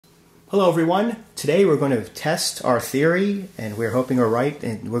Hello everyone. Today we're going to test our theory, and we're hoping we're right,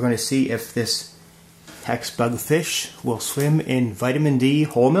 and we're going to see if this HEXBUG fish will swim in vitamin D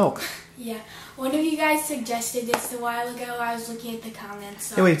whole milk. Yeah, one of you guys suggested this a while ago. I was looking at the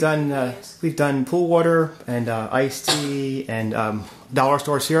comments. Yeah, we've done pool water and iced tea and dollar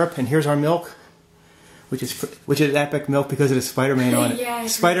store syrup, and here's our milk, which is epic milk because of the Spider-Man on it. Yeah,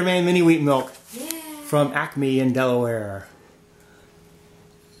 Spider-Man mini wheat milk yeah. from Acme in Delaware.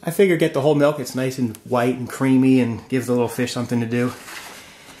 I figure get the whole milk. It's nice and white and creamy and gives the little fish something to do.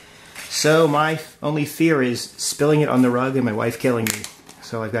 So my only fear is spilling it on the rug and my wife killing me.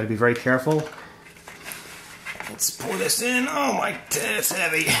 So I've got to be very careful. Let's pour this in. Oh my, it's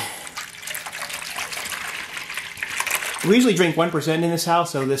heavy. We usually drink 1% in this house,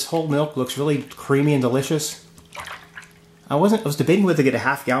 so this whole milk looks really creamy and delicious. I was debating whether to get a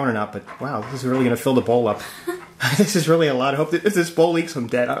half gallon or not, but wow, this is really going to fill the bowl up. This is really a lot. I hope that if this bowl leaks, I'm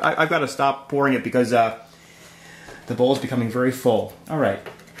dead. I've got to stop pouring it because the bowl is becoming very full. All right.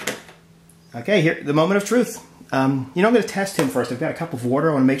 Okay, here, the moment of truth. I'm going to test him first. I've got a cup of water.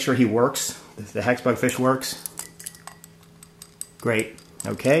 I want to make sure he works. The HEXBUG fish works. Great.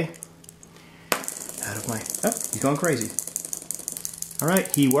 Okay. Out of my... Oh, he's going crazy. All right,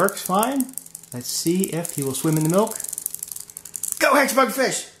 he works fine. Let's see if he will swim in the milk. Go, HEXBUG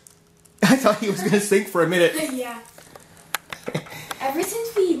fish! I thought he was going to sink for a minute. Yeah. Ever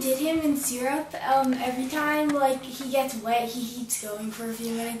since we did him in syrup, every time like he gets wet, he keeps going for a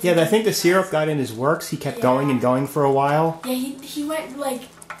few minutes. Yeah, I think the syrup got in his works. He kept going and going for a while. Yeah, he went like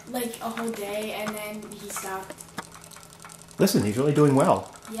a whole day and then he stopped. Listen, he's really doing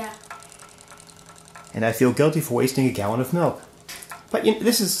well. Yeah. And I feel guilty for wasting a gallon of milk. But you know,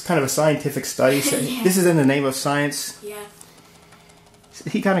 this is kind of a scientific study. So Yeah. This is in the name of science. Yeah.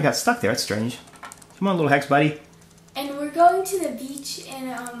 He kind of got stuck there. That's strange. Come on, little Hex buddy. And we're going to the beach in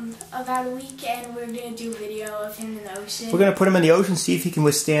about a week, and we're going to do a video of him in the ocean. We're going to put him in the ocean, see if he can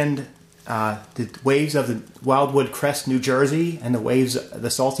withstand the waves of the Wildwood Crest, New Jersey, and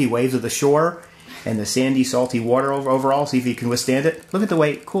the salty waves of the shore, and the sandy, salty water overall. See if he can withstand it. Look at the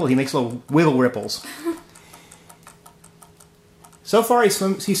way, cool, he makes little wiggle ripples. So far, he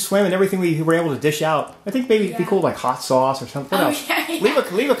swam in everything we were able to dish out. I think maybe it'd be cool, like hot sauce or something. What else? Yeah.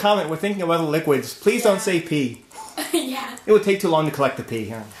 Leave a comment. We're thinking of other liquids. Please don't say pee. Yeah. It would take too long to collect the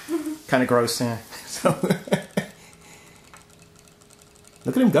pee. Kind of gross. So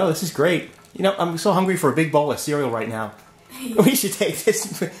look at him go. This is great. You know, I'm so hungry for a big bowl of cereal right now. Yeah. We should take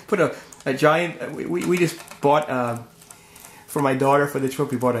this, put a giant. We just bought. For my daughter, for the trip,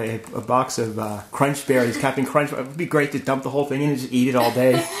 we bought a box of Crunch Berries, Captain Crunch. It would be great to dump the whole thing in and just eat it all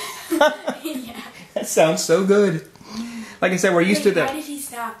day. Yeah. That sounds so good. Like I said, we're used to that. Why did he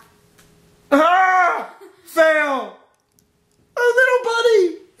stop? Ah! Fail! Oh, little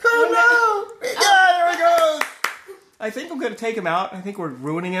buddy! Oh, no! Yeah, there he goes! I think I'm going to take him out. I think we're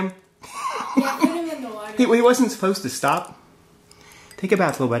ruining him. Yeah, put him in the water. He wasn't supposed to stop. Take a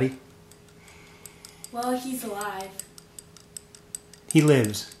bath, little buddy. Well, he's alive. He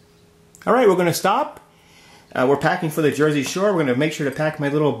lives. All right, we're going to stop. We're packing for the Jersey Shore. We're going to make sure to pack my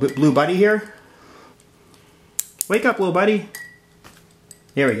little blue buddy here. Wake up, little buddy.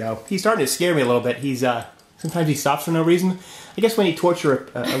 There we go. He's starting to scare me a little bit. Sometimes he stops for no reason. I guess when you torture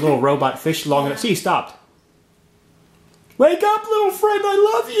a little robot fish long enough. See, he stopped. Wake up, little friend.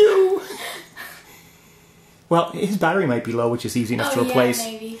 I love you. Well, his battery might be low, which is easy enough to replace.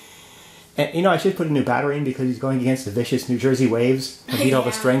 Yeah, maybe. And, you know, I should put a new battery in because he's going against the vicious New Jersey waves and need all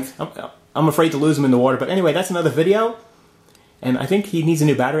the strength. I'm afraid to lose him in the water. But anyway, that's another video. And I think he needs a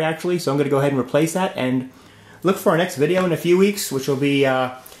new battery, actually. So I'm going to go ahead and replace that. And look for our next video in a few weeks, which will be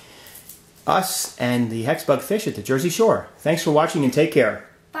us and the HEXBUG fish at the Jersey Shore. Thanks for watching and take care.